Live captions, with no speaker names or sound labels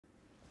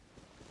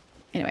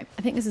Anyway,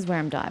 I think this is where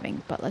I'm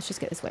diving, but let's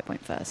just get this waypoint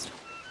first.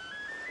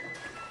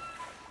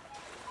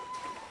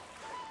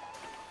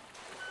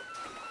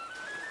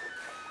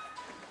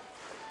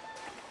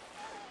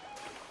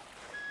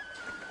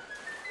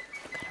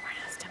 I'm gonna run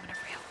out of stamina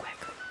real quick.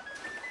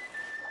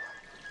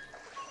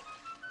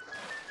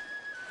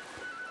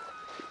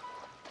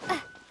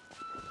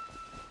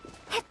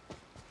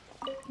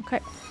 Okay,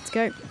 let's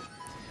go.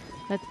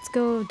 Let's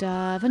go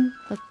diving.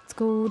 Let's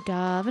go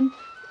diving.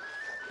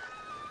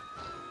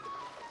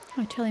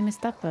 Oh, I totally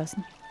missed that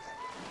person.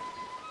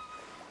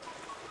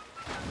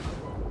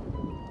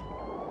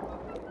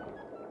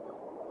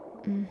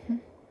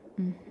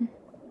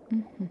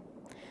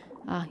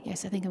 Ah,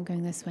 yes, I think I'm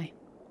going this way.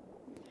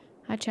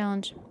 Hi,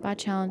 challenge. Bye,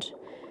 challenge.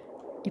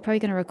 You're probably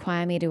going to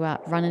require me to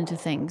run into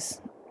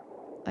things.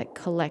 Like,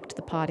 collect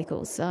the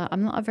particles.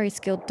 I'm not a very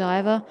skilled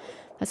diver.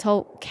 This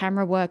whole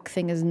camera work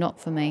thing is not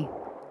for me.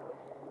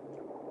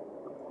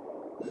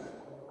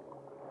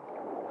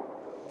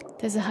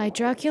 There's a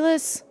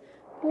Hydroculus.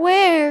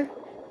 Where?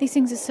 These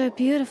things are so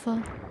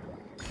beautiful.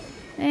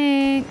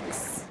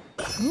 Thanks.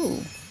 Ooh.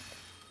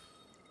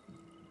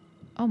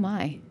 Oh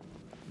my.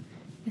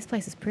 This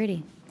place is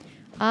pretty.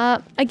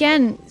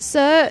 Again,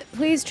 sir,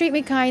 please treat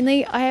me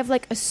kindly. I have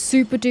like a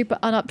super duper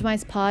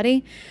unoptimized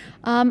party.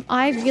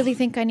 I really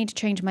think I need to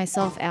change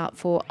myself out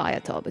for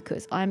Aether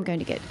because I'm going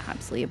to get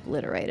absolutely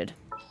obliterated.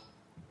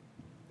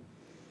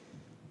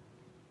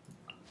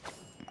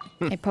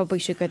 I probably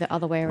should go the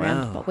other way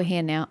around, but we're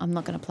here now. I'm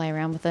not going to play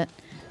around with it.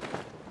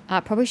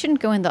 Probably shouldn't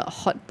go in the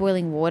hot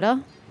boiling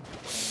water.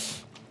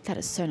 That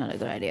is so not a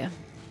good idea.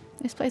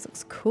 This place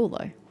looks cool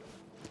though.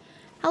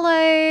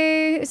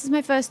 Hello, this is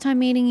my first time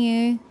meeting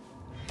you.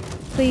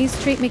 Please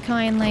treat me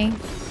kindly.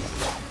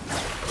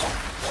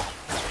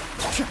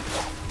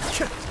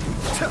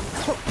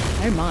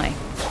 Oh my.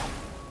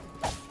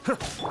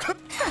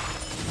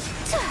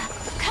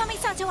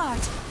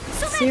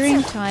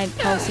 Searing tide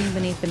pulsing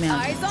beneath the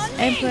mountains.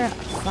 Emperor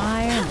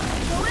fire.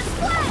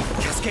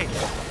 Cascade.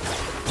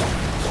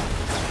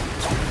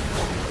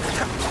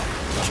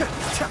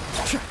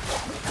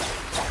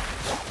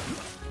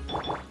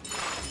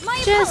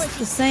 Just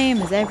the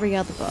same as every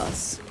other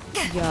boss.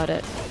 Got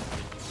it.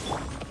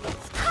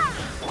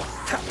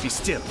 Be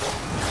still.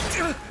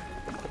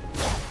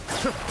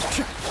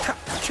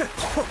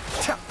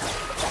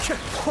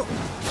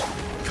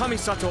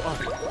 Kamisato up.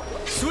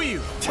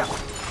 Suiyu.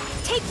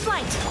 Take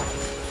flight.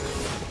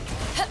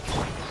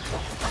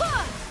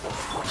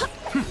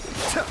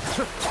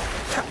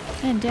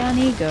 And down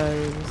he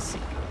goes.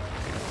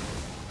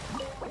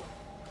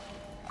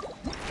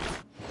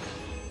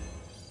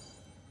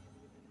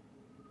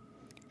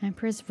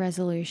 Emperor's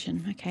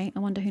Resolution. Okay, I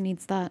wonder who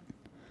needs that.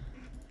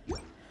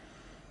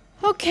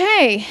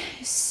 Okay,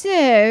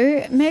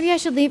 so maybe I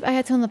should leave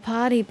Aether on the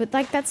party, but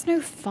like that's no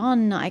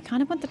fun. I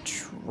kind of want the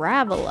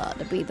Traveler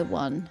to be the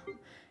one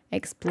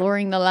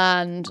exploring the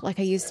land like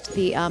I used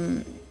the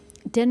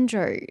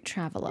Dendro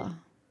Traveler.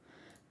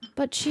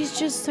 But she's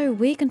just so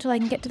weak until I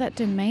can get to that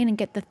domain and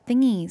get the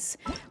thingies.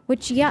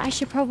 Which, yeah, I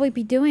should probably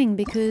be doing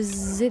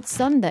because it's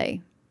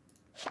Sunday.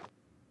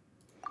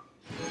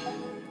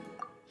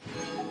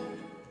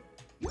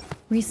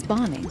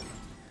 Respawning.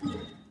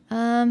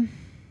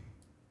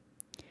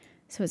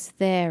 So it's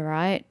there,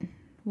 right?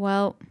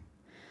 Well,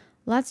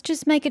 let's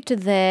just make it to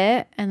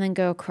there and then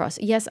go across.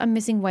 Yes, I'm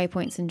missing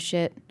waypoints and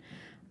shit.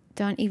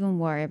 Don't even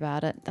worry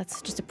about it.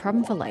 That's just a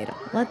problem for later.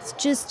 Let's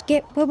just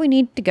get where we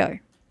need to go.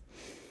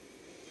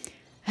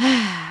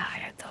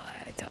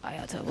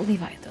 We'll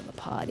leave Aether on the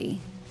party.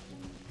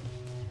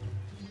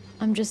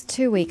 I'm just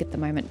too weak at the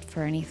moment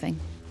for anything.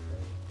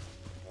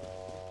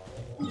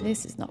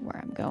 This is not where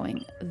I'm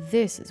going.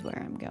 This is where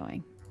I'm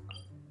going.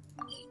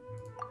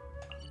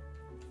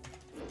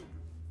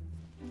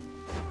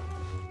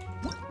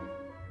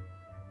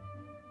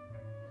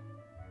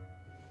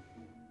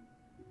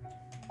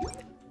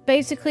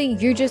 Basically,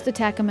 you just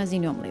attack him as you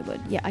normally would.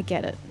 Yeah, I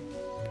get it.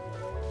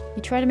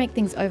 You try to make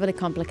things overly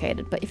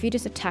complicated, but if you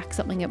just attack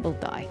something, it will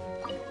die.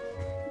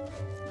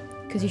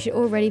 Because you should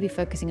already be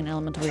focusing on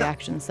elemental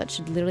reactions. That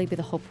should literally be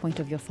the whole point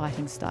of your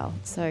fighting style.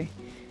 So,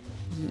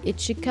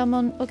 it should come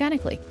on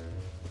organically.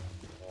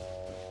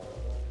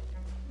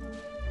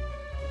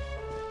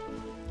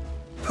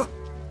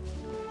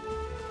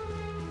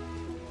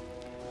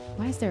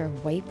 Why is there a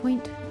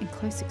waypoint in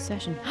close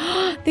succession?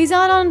 These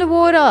aren't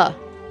underwater!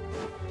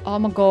 Oh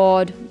my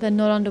god, they're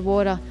not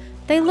underwater.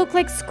 They look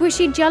like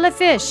squishy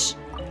jellyfish.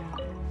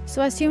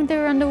 So I assumed they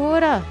were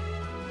underwater.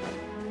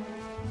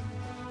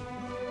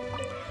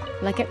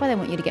 Well, I get why they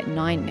want you to get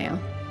 9 now.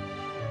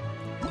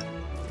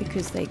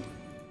 Because they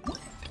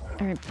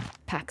are in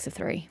packs of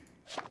 3.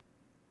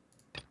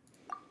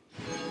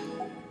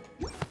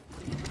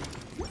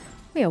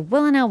 We are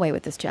well on our way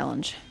with this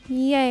challenge.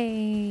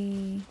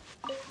 Yay!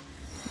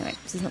 Anyway,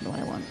 this is not the one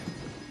I want.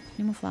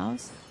 Any more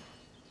flowers?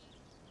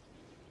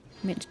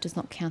 Mint does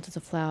not count as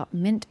a flower.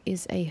 Mint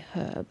is a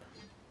herb.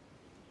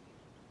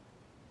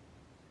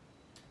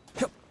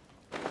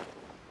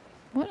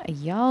 What are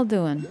y'all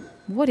doing?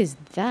 What is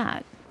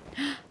that?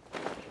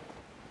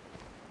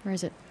 Where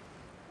is it?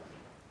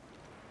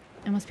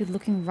 I must be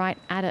looking right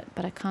at it,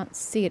 but I can't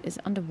see it. Is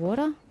it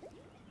underwater?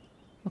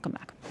 We'll come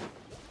back.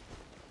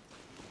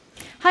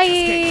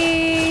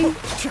 Hi!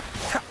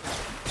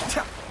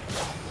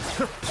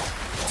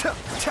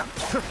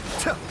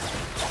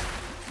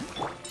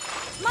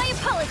 My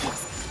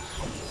apologies.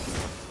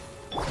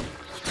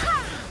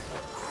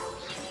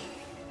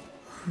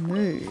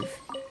 Move.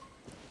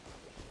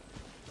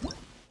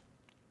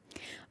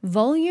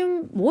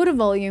 Water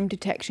volume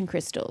detection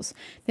crystals.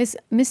 This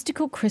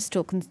mystical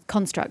crystal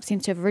construct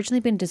seems to have originally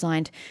been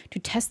designed to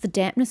test the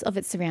dampness of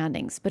its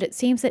surroundings, but it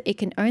seems that it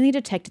can only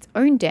detect its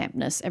own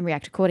dampness and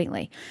react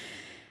accordingly.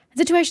 In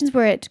situations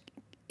where it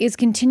is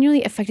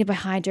continually affected by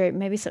hydro,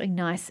 maybe something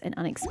nice and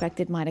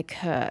unexpected might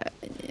occur.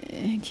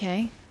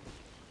 Okay.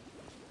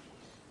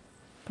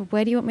 But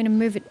where do you want me to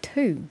move it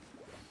to?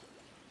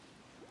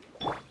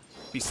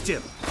 Be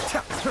still.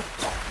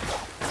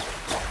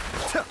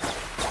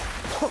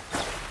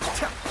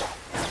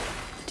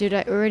 Did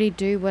I already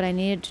do what I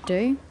needed to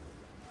do?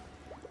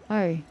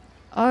 Oh.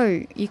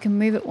 Oh, you can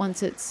move it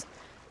once it's...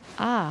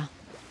 Ah.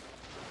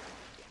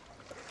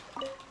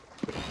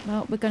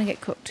 Well, we're going to get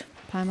cooked,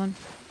 Paimon.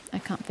 I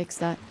can't fix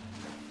that.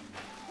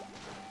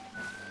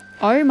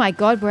 Oh my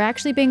god, we're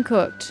actually being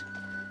cooked.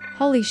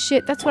 Holy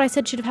shit, that's what I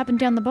said should have happened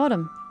down the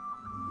bottom.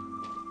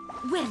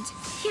 Wind,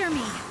 hear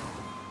me.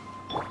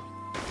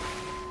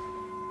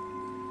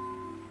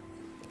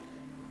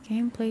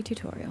 Gameplay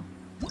tutorial.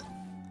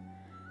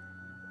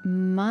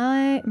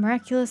 My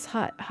miraculous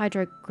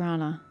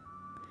hydrograna.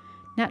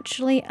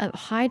 Naturally, a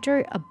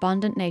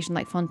hydro-abundant nation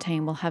like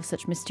Fontaine will have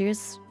such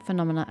mysterious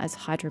phenomena as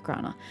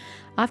hydrograna.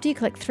 After you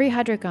collect 3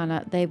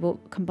 hydrograna, they will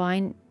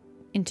combine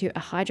into a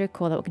hydro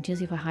core that will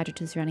continuously apply hydro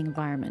to the surrounding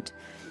environment.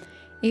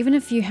 Even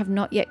if you have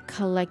not yet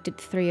collected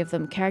 3 of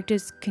them,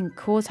 characters can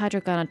cause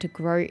hydrograna to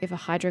grow if a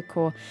hydro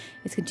core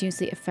is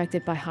continuously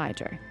affected by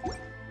hydro.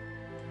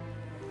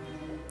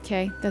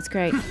 Okay, that's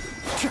great.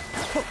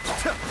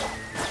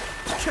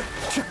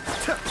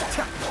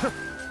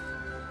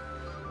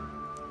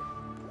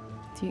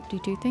 Do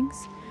you do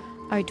things?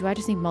 Oh, do I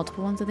just need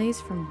multiple ones of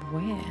these? From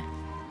where?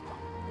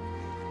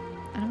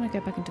 I don't want to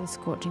go back into the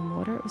scorching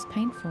water. It was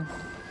painful.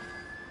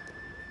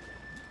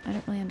 I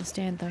don't really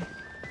understand though.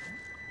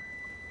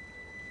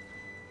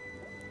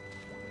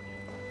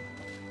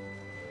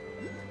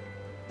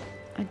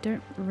 I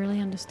don't really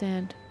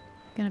understand.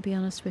 I'm gonna be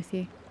honest with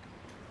you.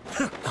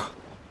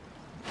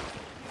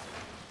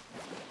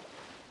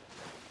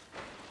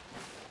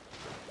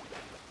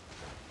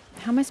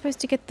 How am I supposed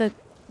to get the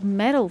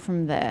metal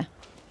from there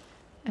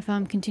if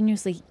I'm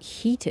continuously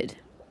heated?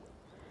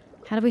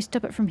 How do we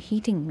stop it from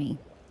heating me?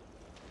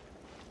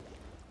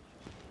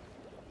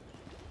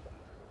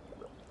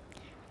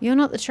 You're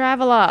not the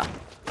traveler.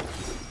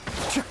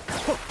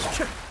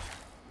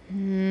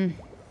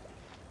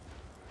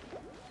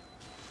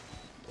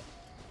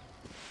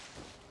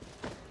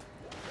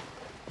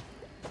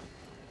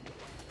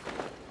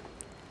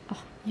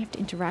 Oh, you have to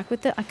interact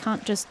with it? I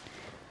can't just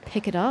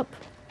pick it up?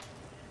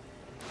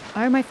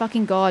 Oh my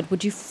fucking god,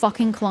 would you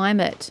fucking climb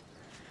it?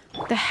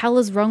 What the hell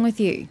is wrong with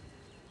you?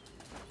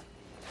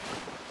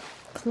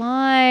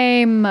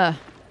 Climb! Are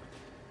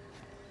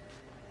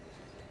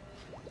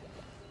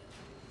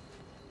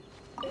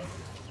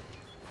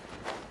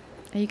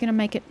you gonna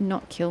make it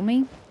not kill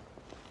me?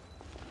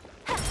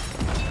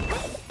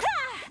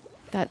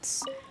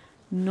 That's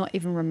not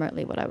even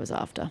remotely what I was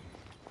after.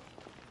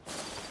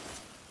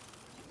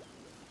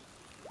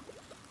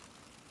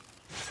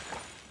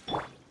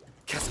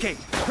 Cascade.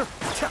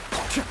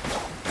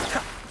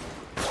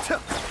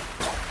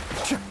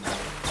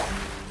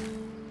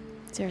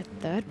 Is there a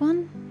third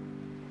one?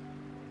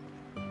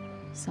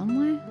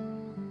 Somewhere?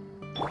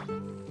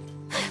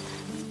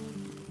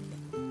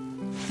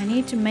 I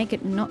need to make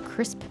it not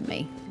crisp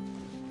me.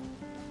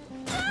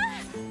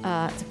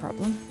 It's a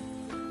problem.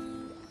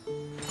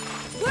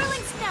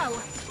 Whirling snow.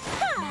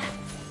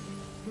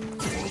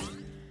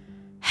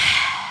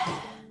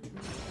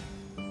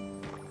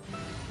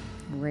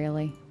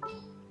 Really?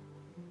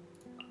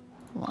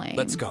 Lame.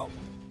 Let's go.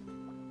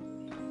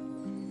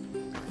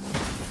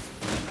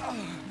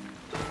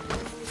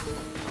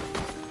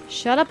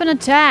 Shut up and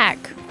attack!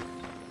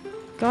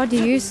 God,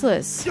 you're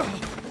useless.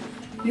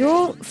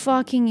 You're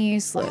fucking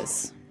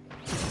useless.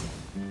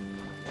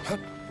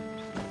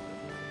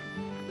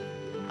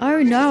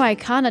 Oh no, I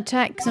can't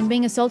attack because I'm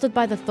being assaulted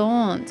by the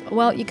thorns.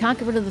 Well, you can't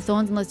get rid of the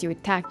thorns unless you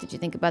attack. Did you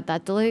think about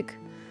that, Diluc?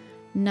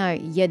 No,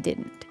 you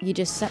didn't. You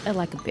just sat there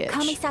like a bitch.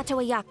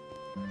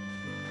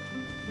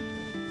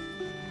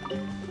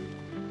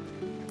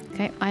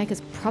 Okay,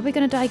 Ayaka's probably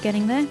gonna die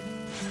getting there.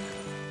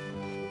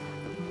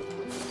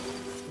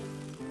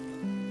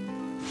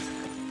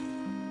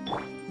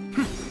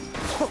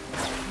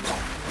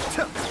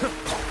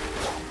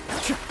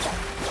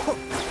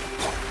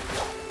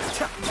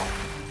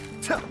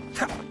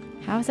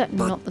 How is that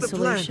not the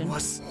solution? Plan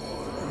was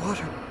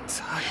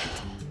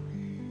watertight.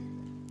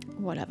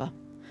 Whatever.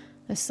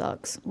 This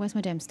sucks. Where's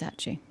my damn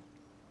statue?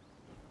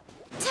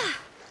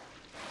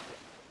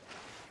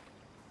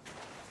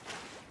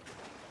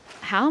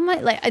 how am I,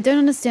 like, I don't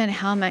understand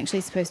how I'm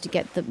actually supposed to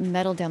get the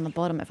metal down the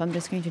bottom if I'm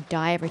just going to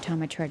die every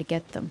time I try to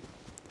get them.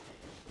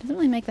 Doesn't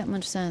really make that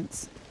much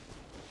sense.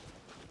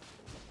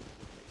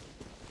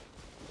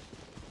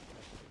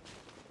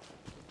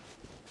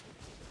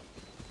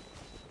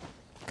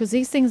 Because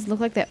these things look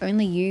like they're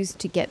only used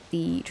to get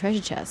the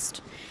treasure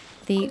chest.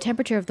 The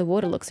temperature of the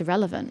water looks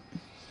irrelevant.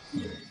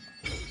 No.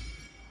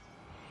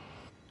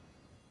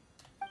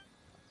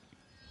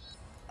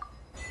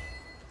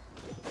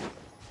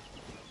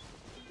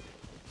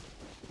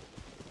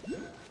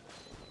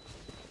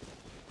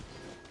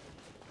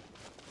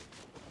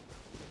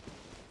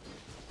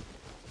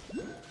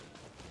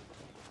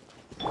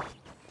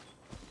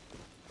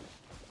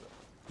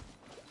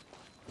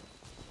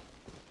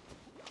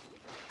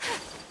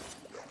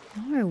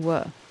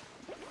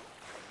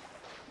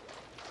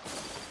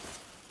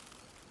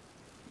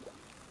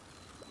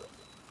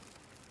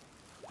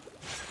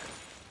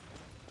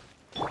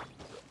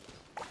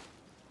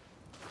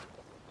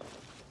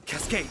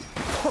 Cascade.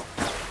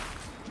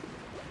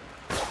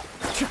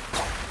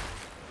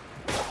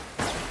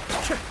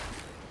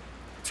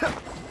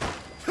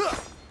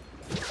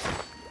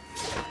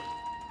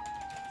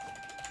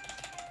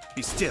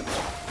 Be still.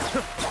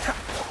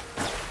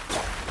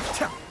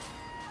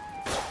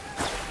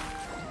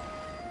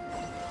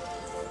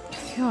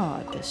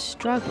 God, the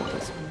struggle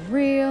is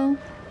real.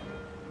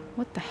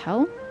 What the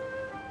hell?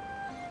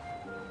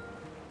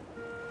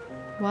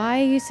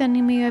 Why are you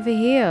sending me over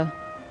here?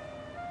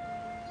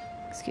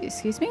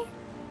 Excuse me?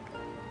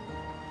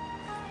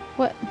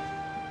 What?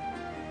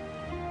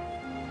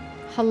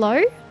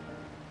 Hello?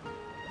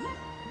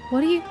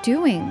 What are you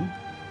doing?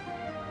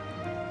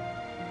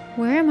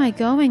 Where am I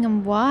going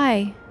and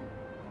why?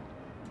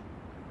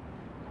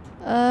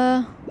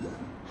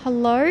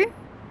 Hello?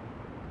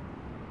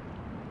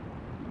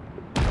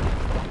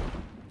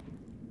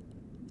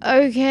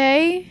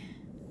 Okay.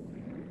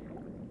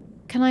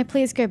 Can I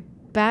please go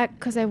back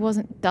because I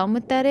wasn't done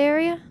with that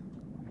area?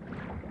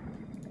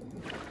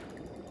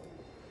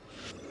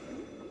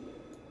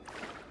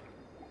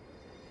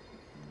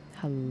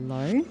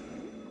 Hello?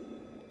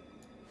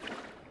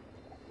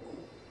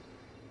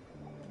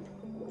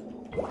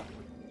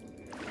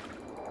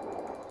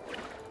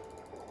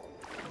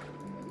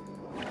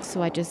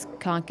 So I just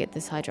can't get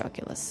this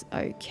hydroculus.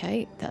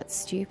 Okay, that's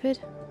stupid.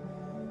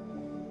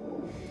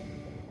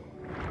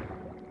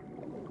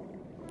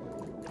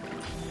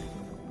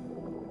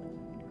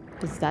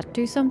 Does that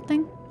do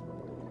something?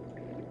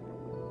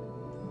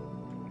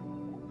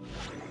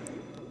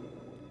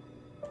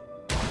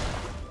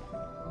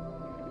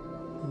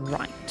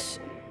 Right.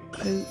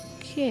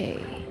 Okay.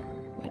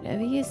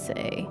 Whatever you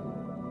say.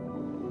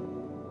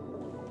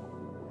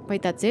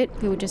 Wait, that's it?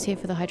 We were just here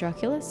for the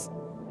hydroculus?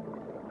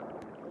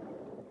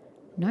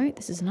 No,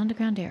 this is an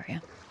underground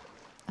area.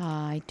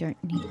 I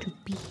don't need to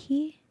be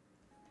here.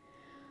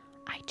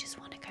 I just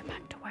want to go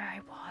back to where I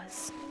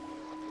was.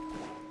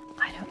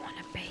 I don't want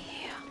to be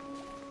here.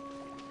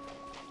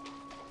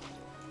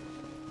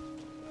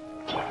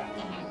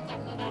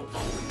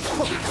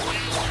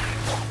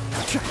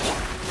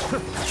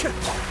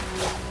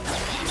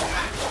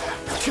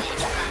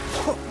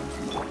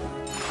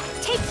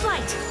 Take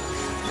flight!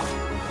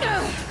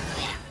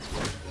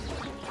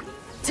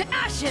 To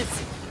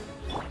ashes!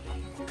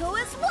 Go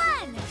as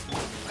one!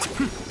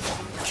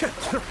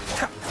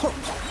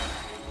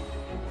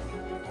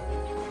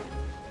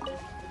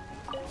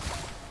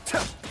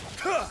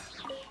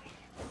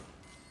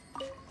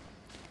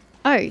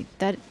 Oh,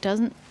 that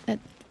doesn't...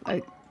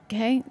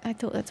 okay, I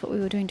thought that's what we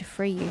were doing to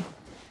free you.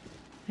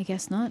 I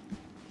guess not.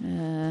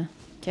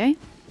 Okay.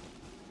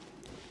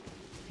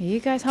 Are you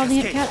guys holding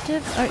it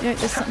captive? Oh, no,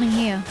 there's something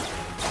here. I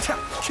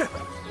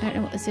don't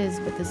know what this is,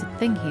 but there's a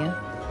thing here.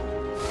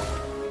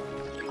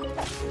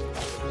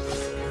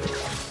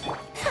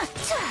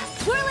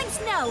 Whirling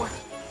snow!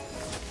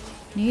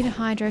 Need a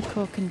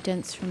hydrocore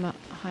condensed from a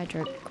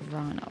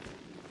hydrograna.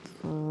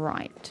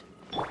 Right.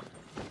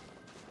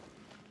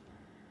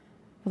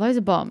 Well, those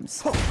are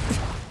bombs.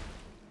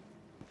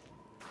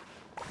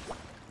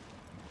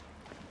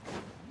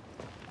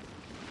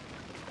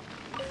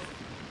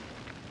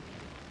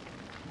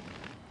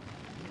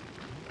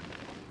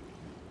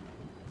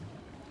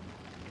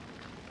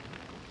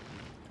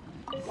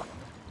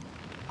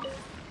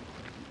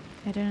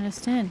 I don't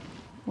understand.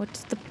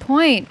 What's the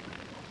point?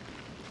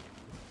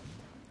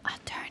 I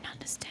don't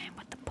understand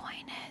what the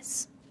point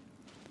is.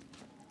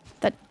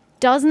 That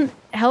doesn't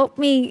help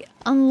me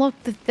unlock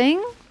the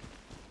thing?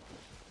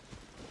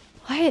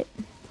 What?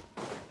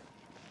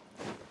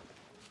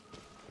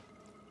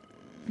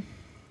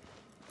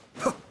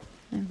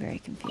 I'm very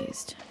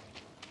confused.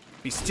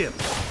 Be still.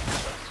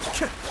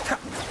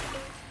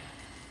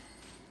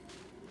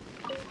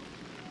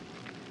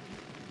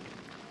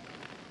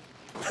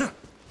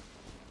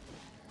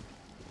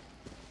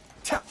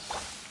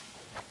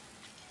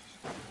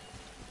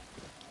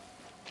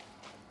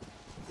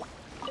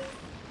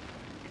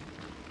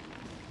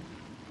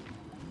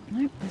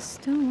 Nope, there's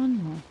still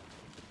one more.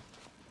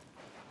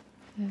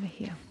 Over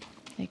here.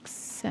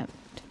 Except...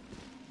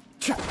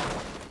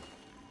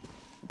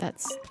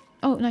 that's...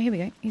 Oh, no, here we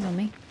go. He's on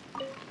me.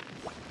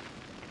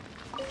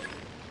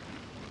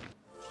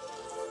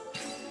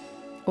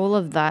 All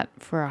of that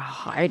for a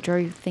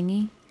hydro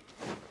thingy?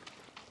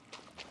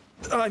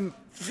 I'm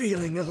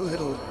feeling a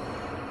little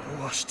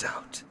washed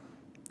out.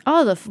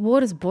 Oh, the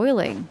water's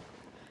boiling.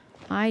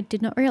 I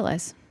did not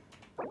realize.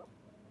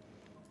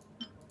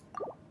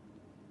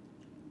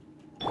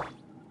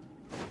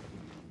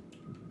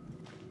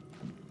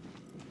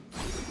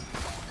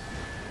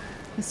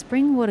 The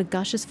spring water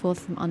gushes forth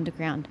from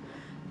underground.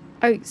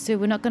 Oh, so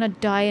we're not going to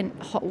die in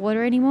hot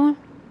water anymore?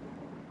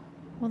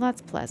 Well,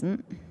 that's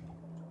pleasant.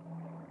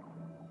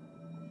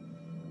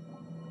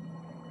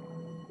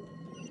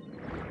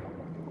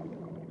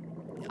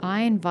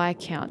 Iron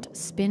Viscount.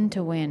 Spin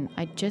to win.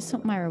 I just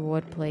want my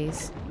reward,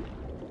 please.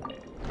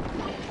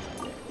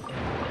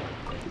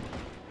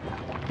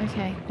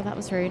 Okay, well that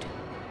was rude.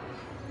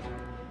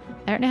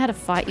 I don't know how to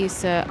fight you,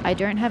 sir. I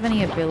don't have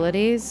any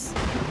abilities.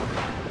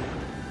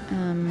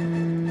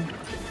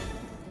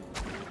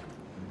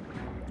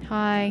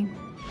 Hi.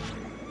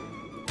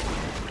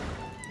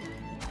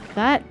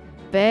 That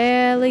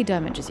barely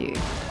damages you.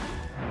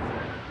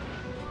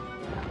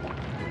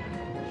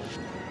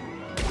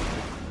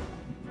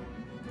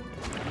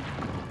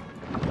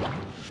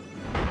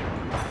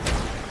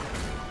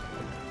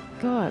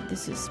 God,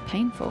 this is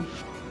painful.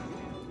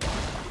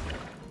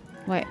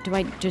 Wait, do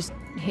I just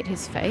hit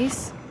his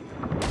face?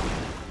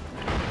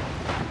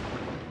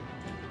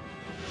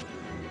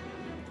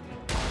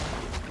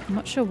 I'm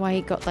not sure why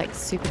he got like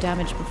super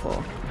damaged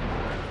before.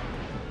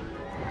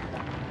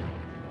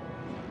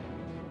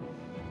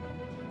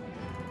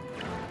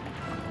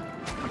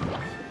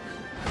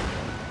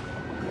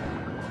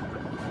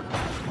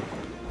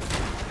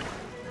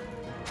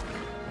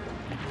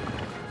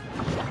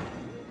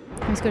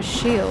 He's got a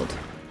shield.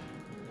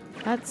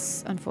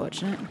 That's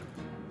unfortunate.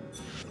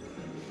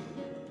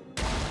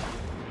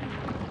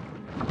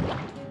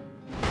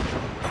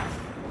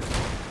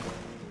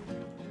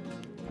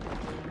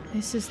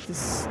 This is the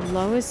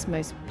slowest,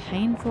 most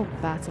painful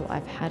battle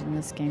I've had in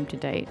this game to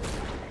date.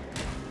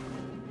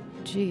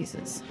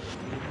 Jesus.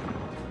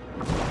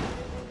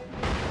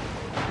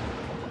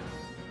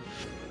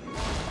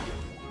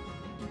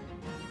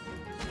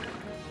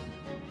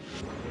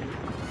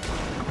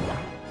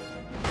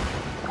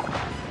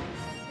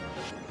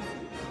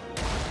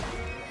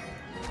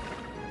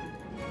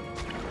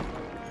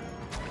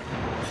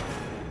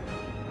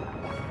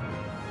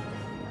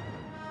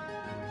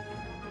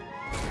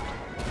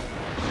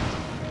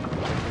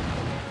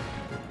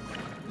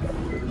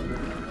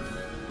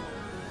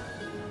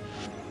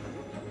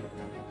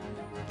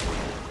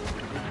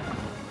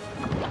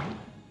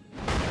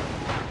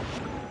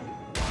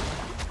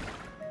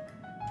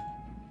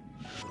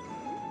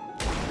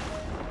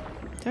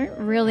 Don't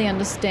really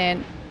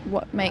understand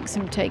what makes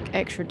him take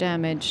extra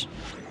damage.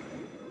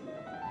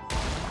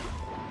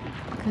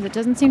 Because it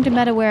doesn't seem to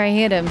matter where I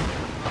hit him.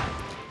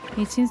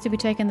 He seems to be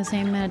taking the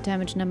same amount of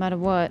damage no matter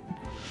what.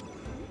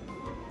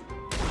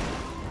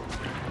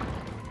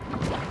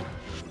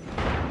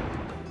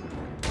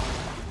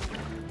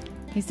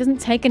 He doesn't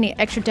take any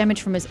extra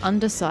damage from his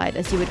underside,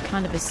 as you would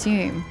kind of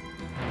assume.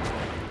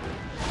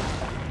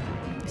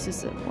 This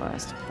is the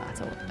worst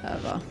battle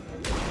ever.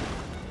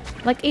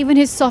 Like, even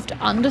his soft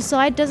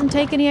underside doesn't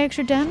take any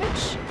extra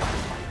damage?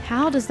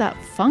 How does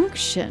that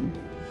function?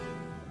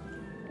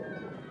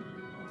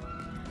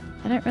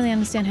 I don't really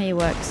understand how you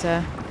work,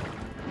 sir.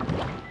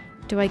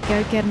 Do I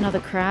go get another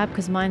crab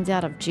because mine's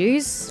out of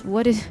juice?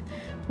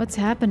 What's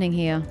happening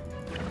here?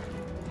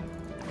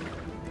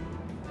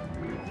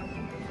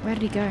 Where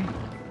did he go?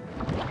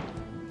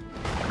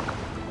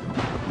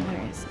 Oh, there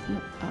he is.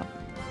 Up.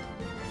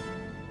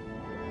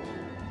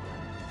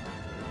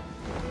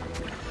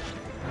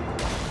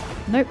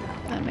 Nope,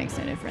 that makes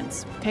no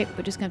difference. Okay,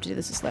 we're just going to have to do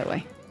this a slow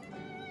way.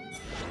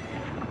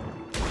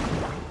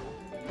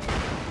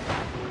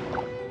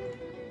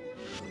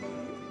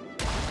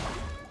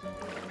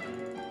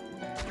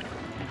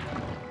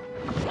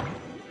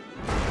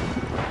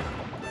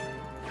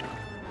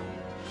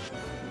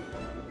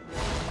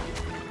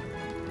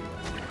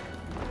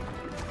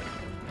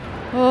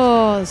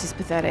 Oh, this is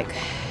pathetic.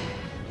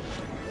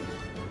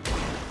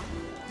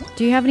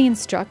 Do you have any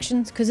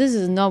instructions? Because this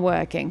is not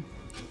working.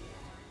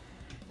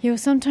 You will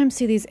sometimes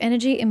see these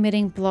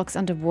energy-emitting blocks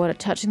underwater.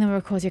 Touching them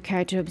will cause your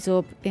character to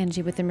absorb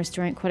energy with them,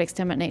 restoring aquatic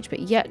stamina and HP.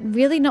 But yet,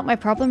 really not my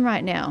problem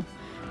right now.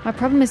 My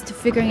problem is to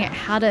figuring out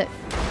how to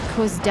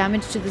cause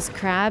damage to this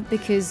crab,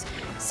 because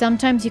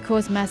sometimes you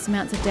cause mass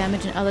amounts of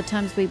damage and other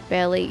times we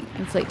barely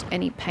inflict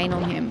any pain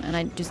on him, and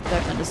I just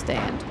don't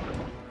understand.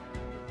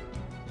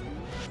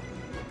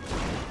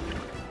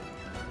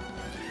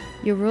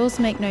 Your rules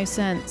make no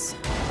sense.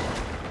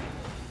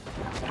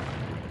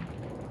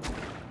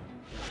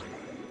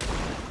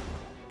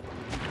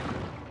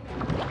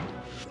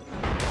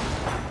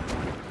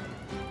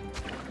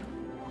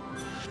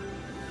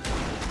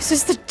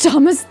 This is the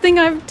dumbest thing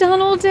I've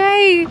done all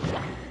day.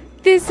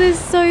 This is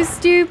so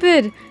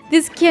stupid.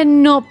 This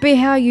cannot be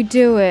how you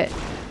do it.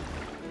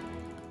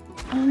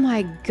 Oh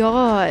my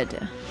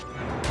god.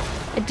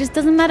 It just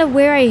doesn't matter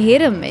where I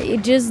hit him.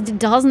 It just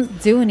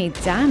doesn't do any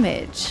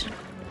damage.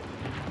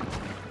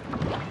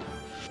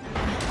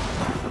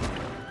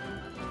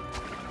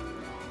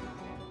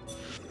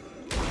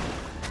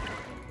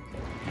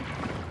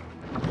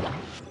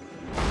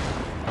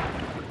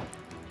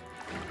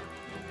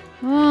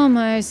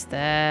 Almost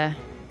there.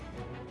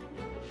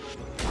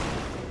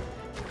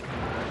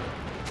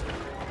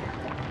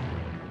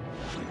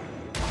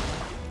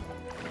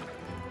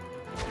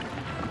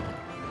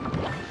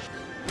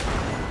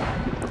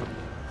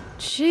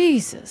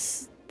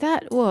 Jesus,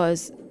 that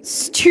was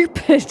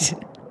stupid.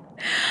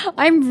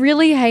 I'm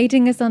really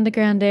hating this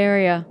underground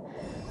area.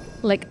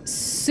 Like,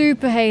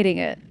 super hating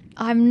it.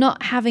 I'm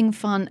not having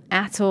fun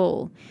at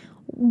all.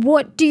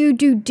 What do you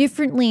do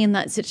differently in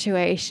that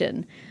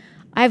situation?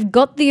 I've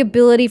got the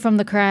ability from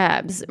the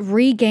crabs.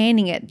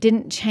 Regaining it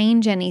didn't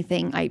change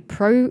anything. I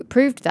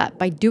proved that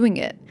by doing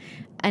it.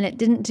 And it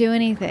didn't do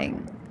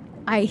anything.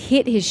 I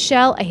hit his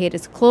shell, I hit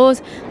his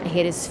claws, I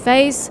hit his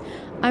face.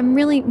 I'm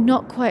really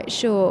not quite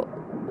sure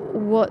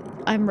what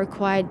I'm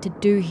required to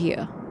do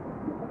here.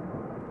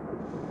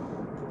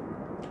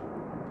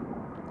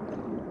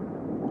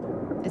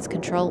 Is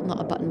control not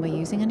a button we're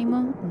using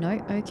anymore?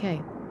 No?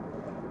 Okay.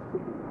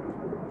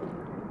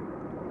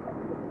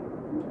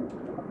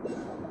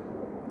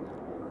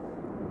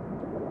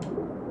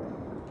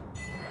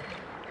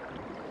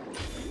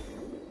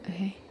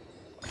 Okay.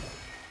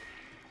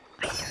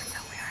 I don't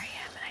know where I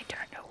am and I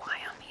don't know why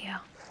I'm here.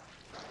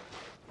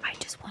 I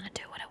just want to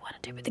do what I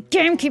want to do, but the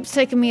game keeps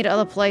taking me to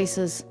other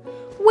places.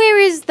 Where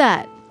is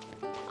that?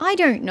 I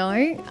don't know.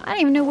 I don't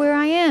even know where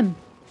I am.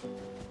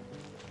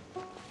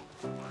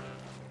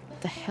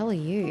 The hell are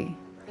you?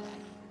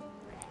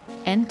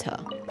 Enter.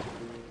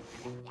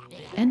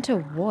 Enter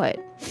what?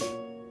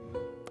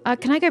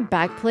 Can I go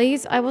back,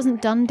 please? I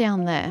wasn't done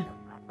down there.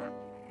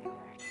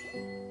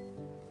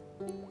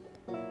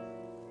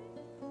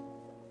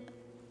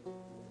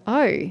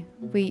 Oh,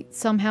 we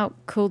somehow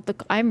called the...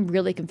 I'm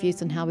really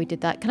confused on how we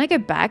did that. Can I go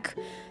back?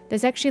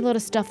 There's actually a lot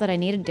of stuff that I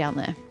needed down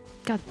there.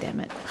 God damn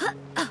it.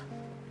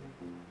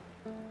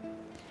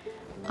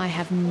 I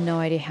have no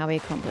idea how we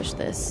accomplished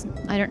this.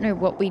 I don't know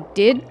what we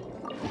did.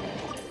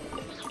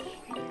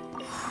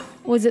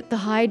 Was it the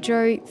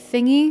hydro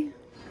thingy?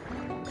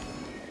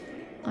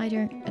 I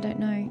don't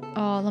know.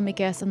 Oh, let me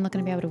guess. I'm not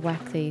going to be able to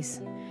whack these.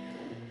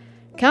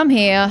 Come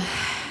here.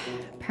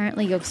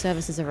 Apparently your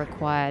services are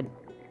required.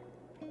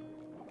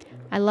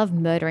 I love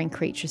murdering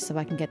creatures so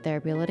I can get their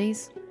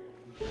abilities.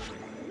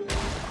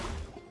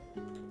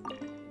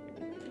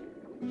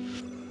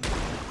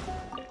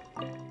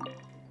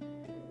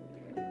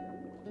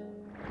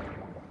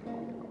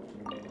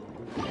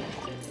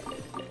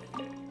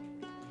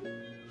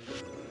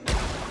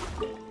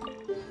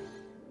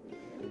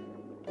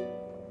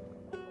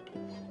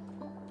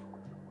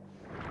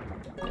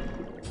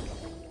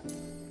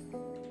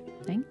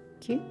 Thank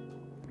you.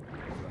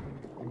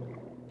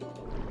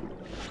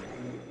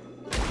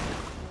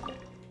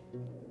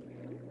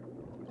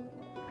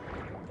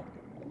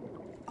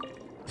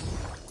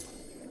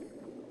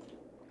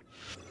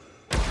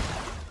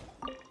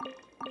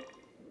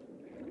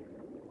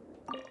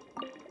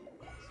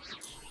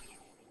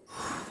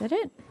 Is that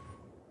it?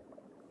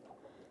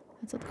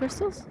 That's all the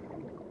crystals?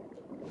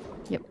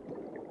 Yep.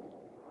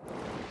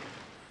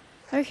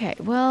 Okay,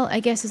 well, I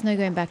guess there's no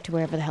going back to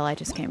wherever the hell I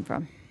just came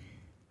from.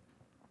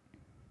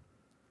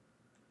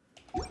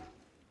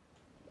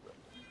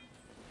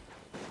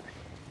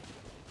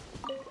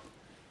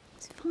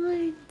 It's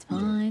fine, it's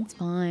fine, it's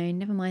fine.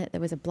 Never mind that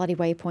there was a bloody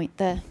waypoint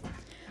there.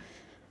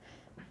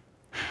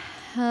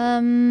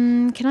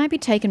 Can I be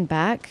taken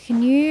back?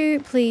 Can you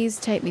please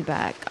take me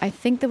back? I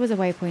think there was a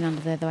waypoint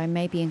under there, though I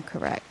may be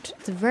incorrect.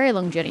 It's a very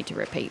long journey to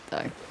repeat,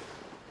 though.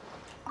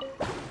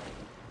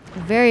 A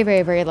very,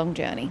 very, very long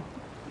journey.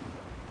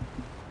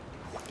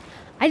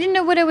 I didn't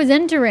know what I was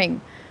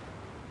entering.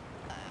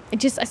 I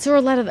saw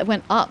a ladder that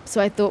went up, so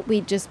I thought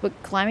we just were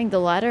climbing the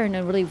ladder in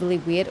a really, really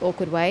weird,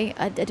 awkward way.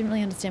 I didn't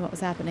really understand what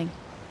was happening.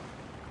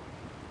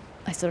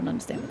 I still don't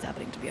understand what's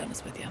happening, to be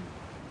honest with you.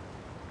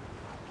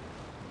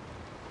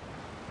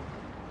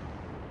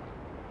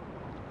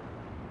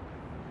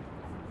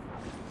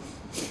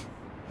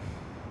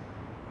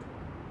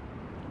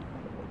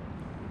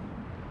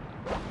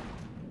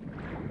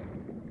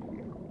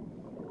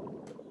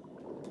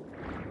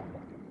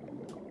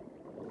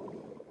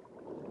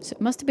 So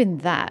it must have been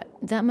that.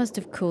 That must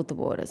have cooled the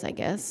waters, I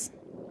guess.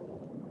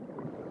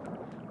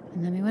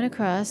 And then we went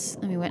across,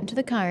 and we went into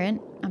the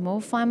current. I'm all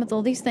fine with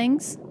all these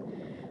things.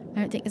 I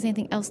don't think there's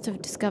anything else to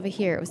discover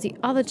here. It was the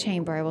other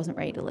chamber I wasn't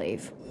ready to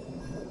leave.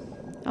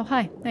 Oh,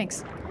 hi.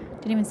 Thanks.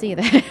 Didn't even see you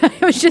there.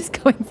 I was just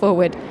going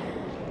forward.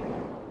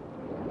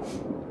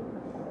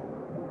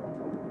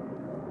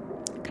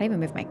 I can't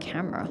even move my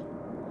camera.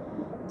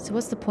 So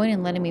what's the point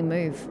in letting me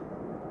move?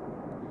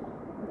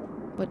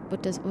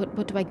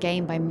 What do I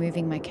gain by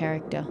moving my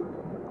character?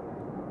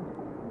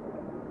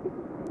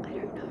 I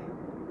don't know.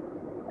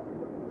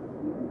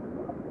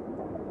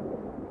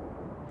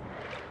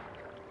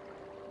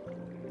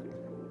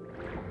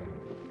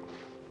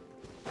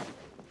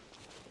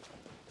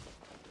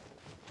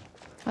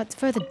 Oh, it's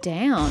further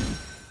down.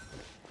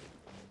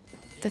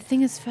 The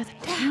thing is further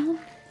down?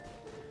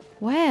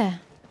 Where?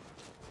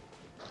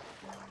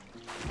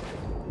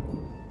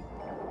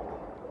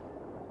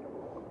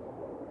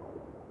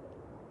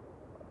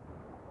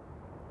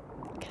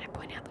 Can I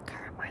point out the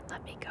current won't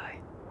let me go?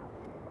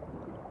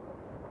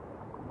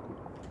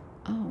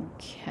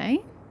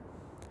 Okay.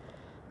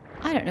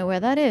 I don't know where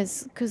that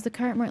is, because the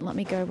current won't let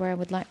me go where I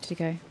would like to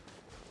go.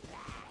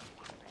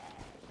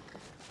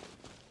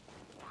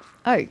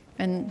 Oh,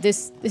 and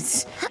this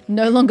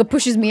no longer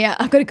pushes me out.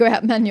 I've got to go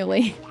out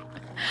manually.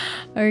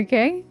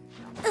 Okay.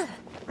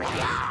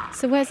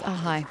 So where's... Oh,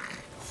 hi.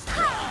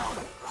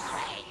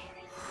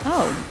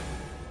 Oh.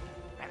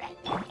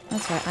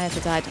 That's right, I have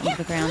to dive under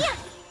the ground.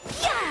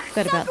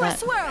 Forgot about that.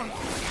 Swirl.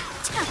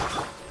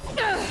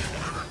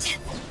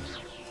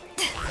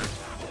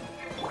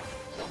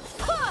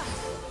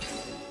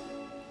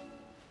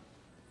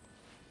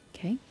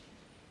 Okay.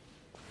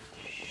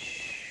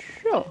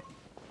 Sure.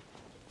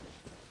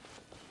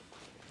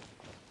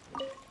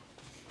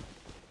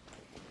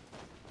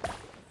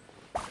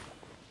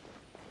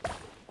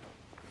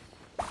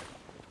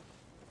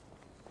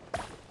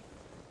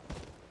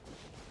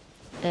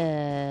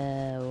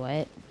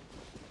 What?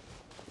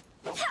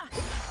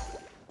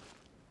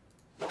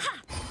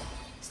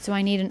 So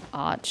I need an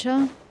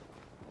archer?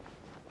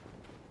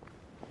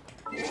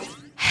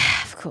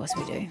 Of course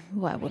we do.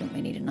 Why wouldn't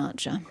we need an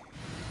archer?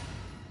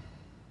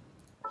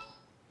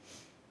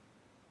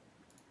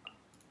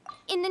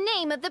 In the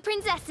name of the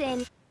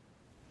Prinzessin.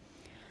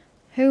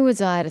 Who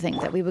was I to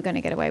think that we were going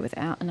to get away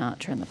without an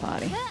archer in the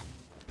party?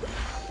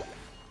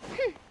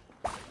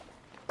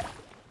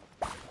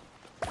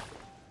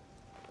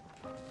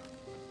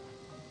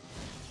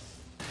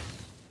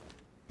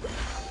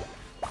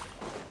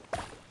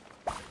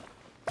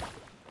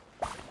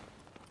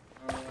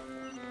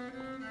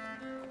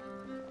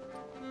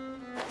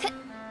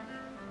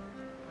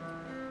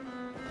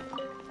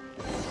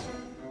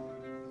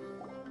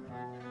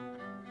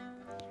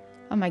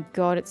 Oh my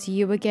god, it's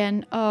you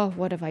again. Oh,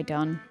 what have I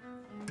done?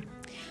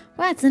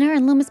 Well, it's Lunara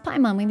and Lumis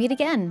Paimon. We meet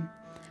again.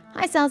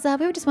 Hi, Salza.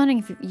 We were just wondering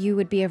if you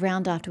would be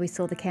around after we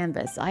saw the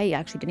canvas. I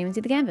actually didn't even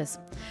see the canvas.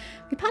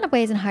 We parted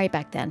ways and hurried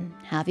back then.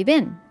 How have you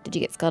been? Did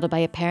you get scolded by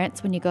your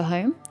parents when you go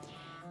home?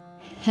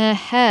 Heh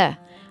heh.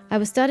 I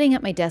was studying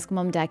at my desk when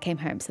Mom and Dad came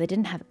home, so they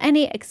didn't have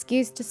any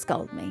excuse to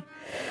scold me.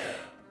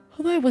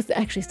 Although I wasn't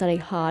actually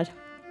studying hard.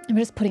 I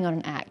was just putting on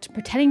an act.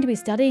 Pretending to be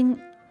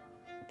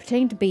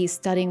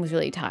studying was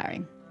really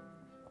tiring.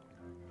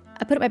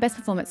 I put up my best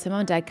performance so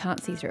Mum and Dad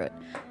can't see through it.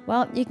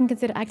 Well, you can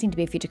consider acting to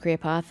be a future career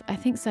path. I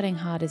think studying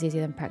hard is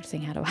easier than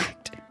practicing how to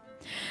act.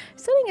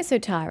 Studying is so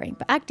tiring,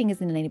 but acting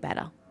isn't any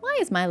better. Why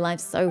is my life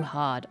so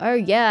hard? Oh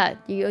yeah,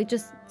 you're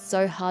just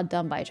so hard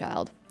done by a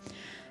child.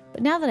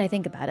 But now that I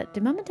think about it,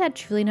 did Mum and Dad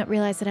truly not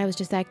realize that I was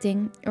just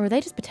acting? Or were they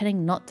just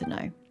pretending not to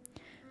know?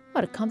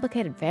 What a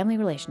complicated family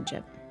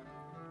relationship.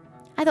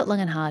 I thought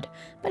long and hard,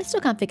 but I still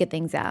can't figure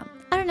things out.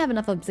 I don't have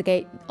enough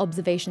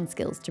observation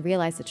skills to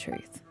realize the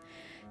truth.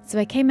 So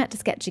I came out to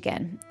sketch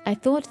again. I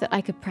thought that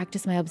I could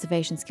practice my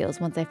observation skills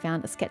once I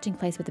found a sketching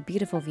place with a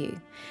beautiful view.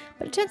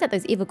 But it turns out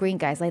those evil green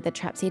guys laid their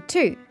traps here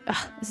too.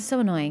 Ugh, this is so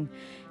annoying.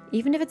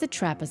 Even if it's a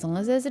trap, as long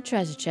as there's a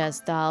treasure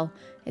chest, doll,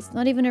 it's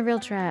not even a real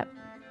trap.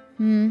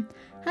 How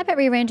about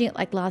rearranging it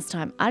like last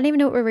time? I don't even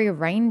know what we're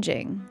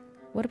rearranging.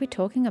 What are we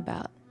talking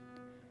about?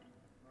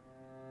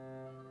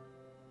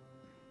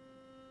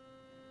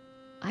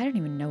 I don't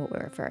even know what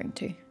we're referring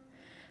to.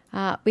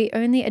 We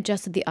only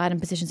adjusted the item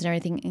positions and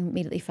everything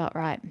immediately felt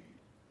right.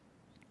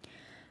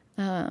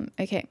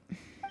 Okay.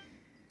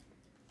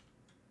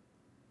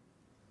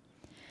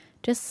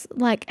 Just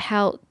like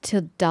how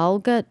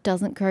Tidalga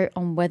doesn't grow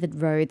on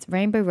weathered roads,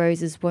 rainbow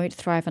roses won't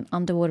thrive on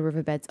underwater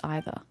riverbeds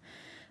either.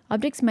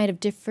 Objects made of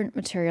different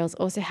materials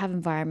also have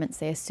environments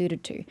they are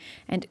suited to,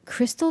 and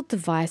crystal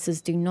devices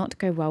do not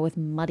go well with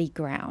muddy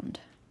ground.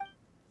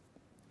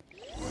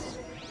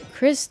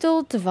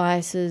 Crystal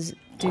devices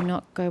do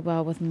not go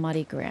well with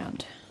muddy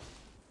ground.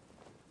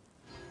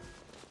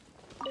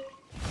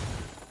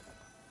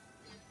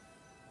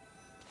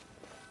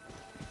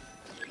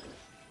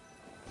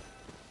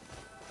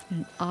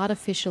 An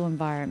artificial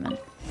environment.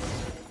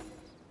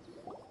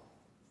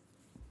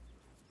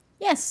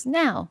 Yes,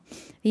 now.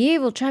 The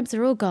evil traps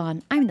are all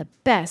gone. I'm the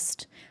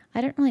best.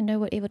 I don't really know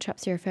what evil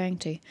traps you're referring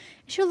to. It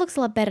sure looks a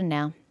lot better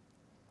now.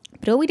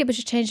 But all we did was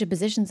just change the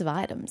positions of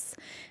items.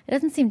 It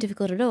doesn't seem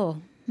difficult at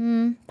all.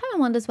 Paimon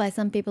wonders why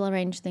some people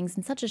arrange things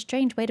in such a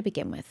strange way to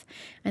begin with,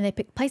 and they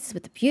pick places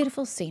with the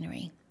beautiful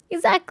scenery.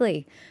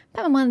 Exactly.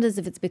 Paimon wonders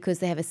if it's because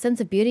they have a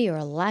sense of beauty or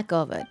a lack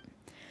of it.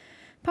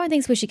 Paimon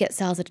thinks we should get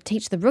Salza to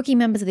teach the rookie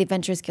members of the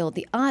Adventurers Guild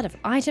the art of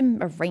item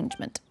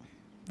arrangement.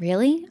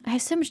 Really? I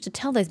have so much to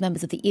tell those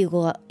members of the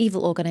evil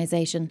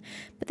organization,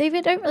 but they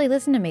don't really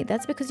listen to me.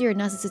 That's because you're a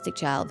narcissistic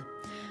child.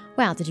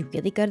 Wow, did you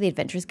really go to the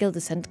Adventurers Guild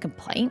to send a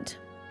complaint?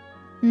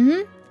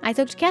 I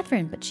talked to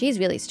Catherine, but she's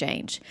really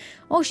strange.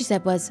 All she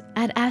said was,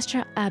 Ad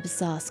Astra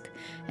Absask,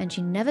 and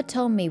she never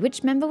told me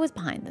which member was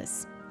behind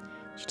this.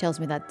 She tells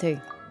me that too.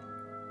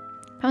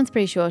 Pam's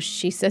pretty sure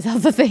she says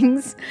other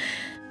things.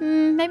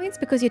 Maybe it's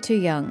because you're too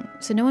young,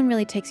 so no one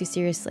really takes you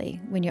seriously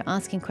when you're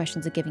asking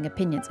questions or giving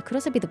opinions. It could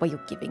also be the way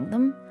you're giving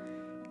them.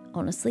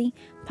 Honestly.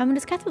 Pam,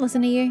 does Catherine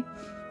listen to you?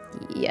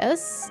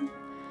 Yes.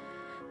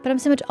 But I'm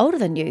so much older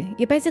than you.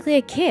 You're basically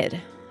a kid.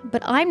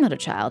 But I'm not a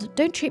child.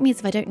 Don't treat me as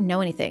if I don't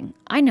know anything.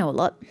 I know a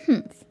lot.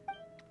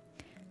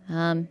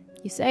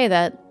 You say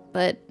that,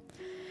 but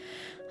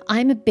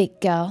I'm a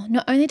big girl.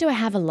 Not only do I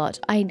have a lot,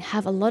 I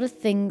have a lot of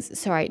things.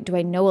 Sorry, do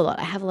I know a lot?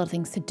 I have a lot of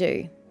things to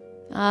do.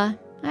 I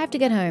have to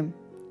get home.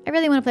 I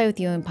really want to play with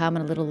you and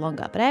Palmer a little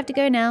longer, but I have to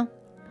go now.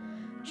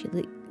 She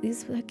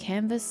leaves with her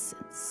canvas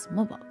and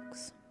small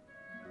box.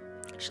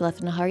 She left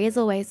in a hurry as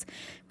always.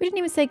 We didn't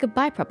even say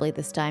goodbye properly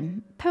this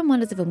time. Pam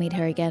wonders if we'll meet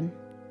her again.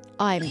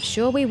 I'm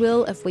sure we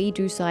will if we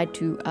decide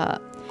to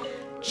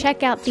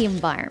check out the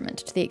environment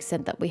to the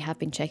extent that we have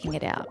been checking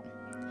it out.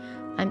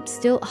 I'm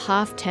still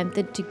half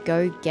tempted to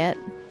go get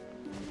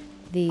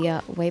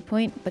the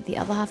waypoint, but the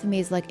other half of me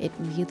is like, it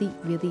really,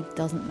 really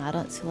doesn't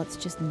matter, so let's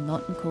just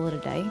not and call it a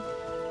day.